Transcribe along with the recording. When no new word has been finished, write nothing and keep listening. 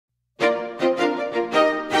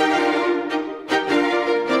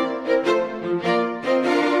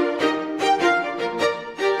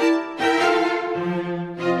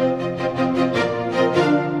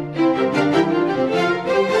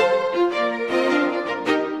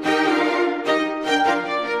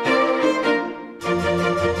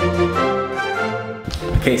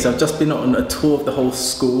Okay, so I've just been on a tour of the whole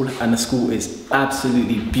school, and the school is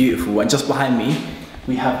absolutely beautiful. And just behind me,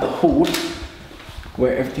 we have the hall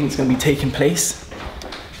where everything's going to be taking place.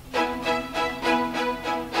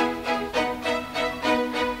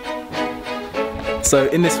 So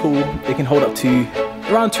in this hall, it can hold up to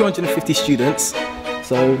around 250 students.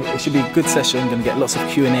 So it should be a good session. Going to get lots of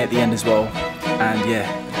Q&A at the end as well. And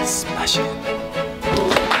yeah, smash it.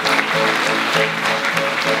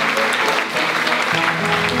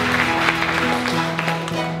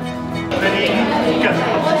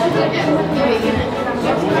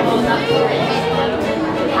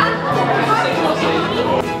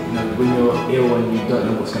 When you're ill and you don't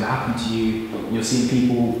know what's going to happen to you, you're seeing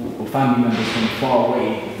people or family members from far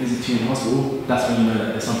away visit you in the hospital, that's when you know that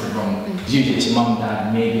there's something wrong. Because usually it's your mum,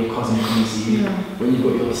 dad, maybe your cousin coming to see you. When you've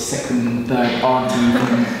got your second, third auntie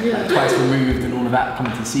coming, twice removed and all of that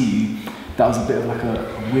coming to see you, that was a bit of like a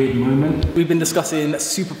weird moment. We've been discussing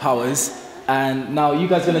superpowers, and now you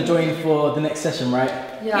guys are going to join for the next session, right?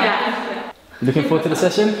 Yeah. Looking forward to the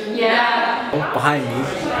session? Yeah. Behind me,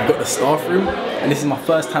 I've got the staff room, and this is my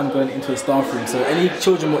first time going into a staff room. So any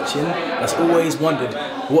children watching that's always wondered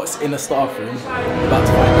what's in a staff room, about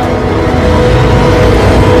to find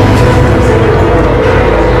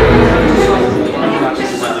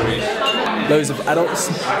out. Loads of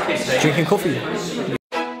adults drinking coffee.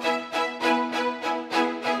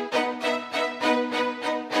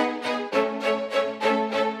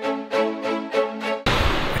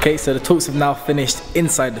 Okay, so the talks have now finished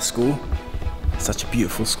inside the school. Such a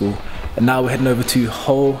beautiful school. And now we're heading over to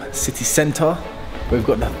Hull City Centre. We've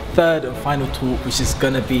got the third and final talk, which is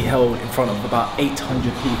going to be held in front of about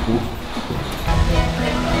 800 people.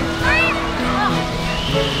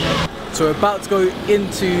 So we're about to go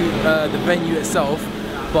into the venue itself,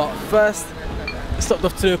 but first I stopped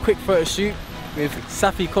off to do a quick photo shoot with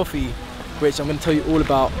Safi Coffee, which I'm going to tell you all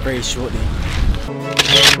about very shortly.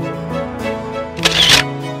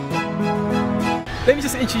 Let me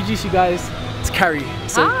just introduce you guys to Carrie.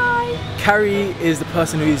 So, hi! Carrie is the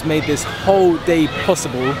person who's made this whole day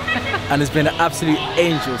possible and has been an absolute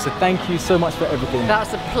angel. So thank you so much for everything.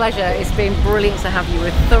 That's a pleasure. It's been brilliant to have you.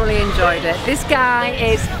 We've thoroughly enjoyed it. This guy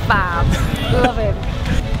is fab. Love him.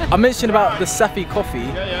 I mentioned about the Safi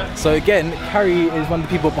Coffee. So again, Carrie is one of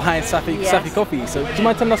the people behind Safi Coffee. So do you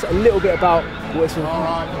mind telling us a little bit about what it's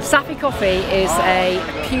about? Safi Coffee is a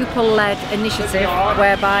pupil-led initiative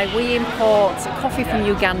whereby we import coffee from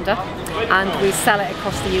Uganda and we sell it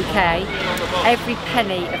across the UK. Every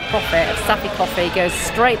penny of profit of Safi Coffee goes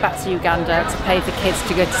straight back to Uganda to pay for kids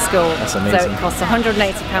to go to school. That's amazing. So it costs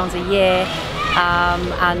 £180 a year.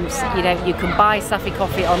 And you know, you can buy Safi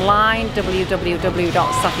Coffee online,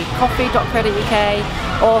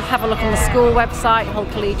 www.saficoffee.co.uk, or have a look on the school website, Hull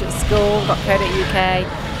Collegiate School.co.uk.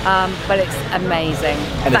 But it's amazing.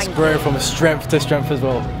 And it's growing from strength to strength as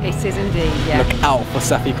well. It is indeed, yeah. Look out for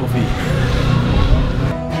Safi Coffee.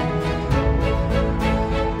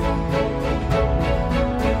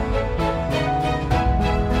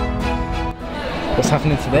 What's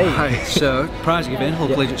happening today? Hi, so prize giving, Hull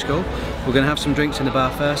Collegiate School. We're going to have some drinks in the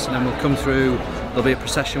bar first, and then we'll come through. There'll be a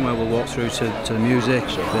procession where we'll walk through to the music.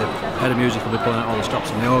 The head of music will be pulling out all the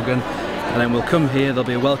stops on the organ, and then we'll come here. There'll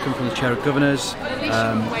be a welcome from the Chair of Governors.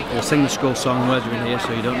 We'll sing the school song. Words are in here,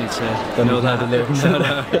 so you don't need to know that. The lyrics.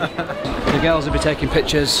 The girls will be taking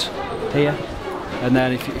pictures here, and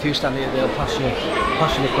then if you stand here, they'll pass you the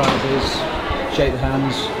prizes, shake the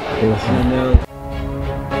hands, and then they'll.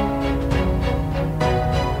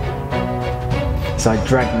 So I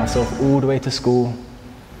dragged myself all the way to school,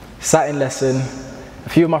 sat in lesson, a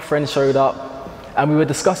few of my friends showed up, and we were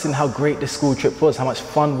discussing how great this school trip was, how much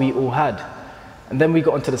fun we all had. And then we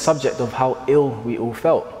got onto the subject of how ill we all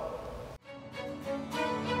felt.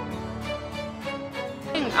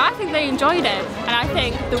 I think they enjoyed it, and I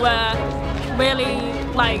think they were really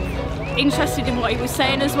interested in what he was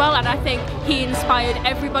saying as well, and I think he inspired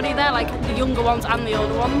everybody there, like the younger ones and the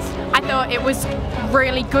older ones. I thought it was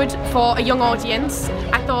really good for a young audience.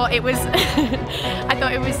 I thought it was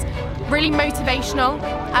really motivational,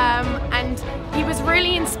 and he was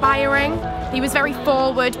really inspiring. He was very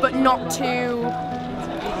forward, but not too.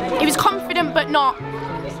 He was confident, but not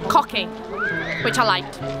cocky, which I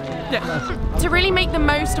liked. Yeah. To really make the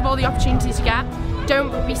most of all the opportunities you get.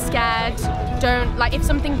 Don't be scared. Don't, like, if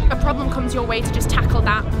a problem comes your way, to just tackle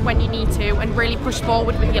that when you need to and really push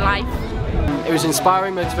forward with your life. It was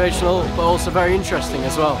inspiring, motivational, but also very interesting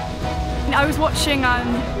as well. I was watching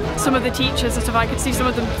some of the teachers and stuff. I could see some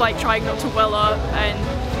of them trying not to well up, and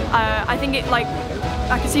I think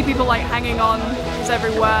I could see people hanging on his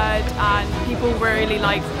every word, and people really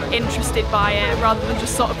interested by it rather than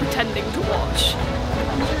just sort of pretending to watch.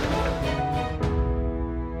 Thank you.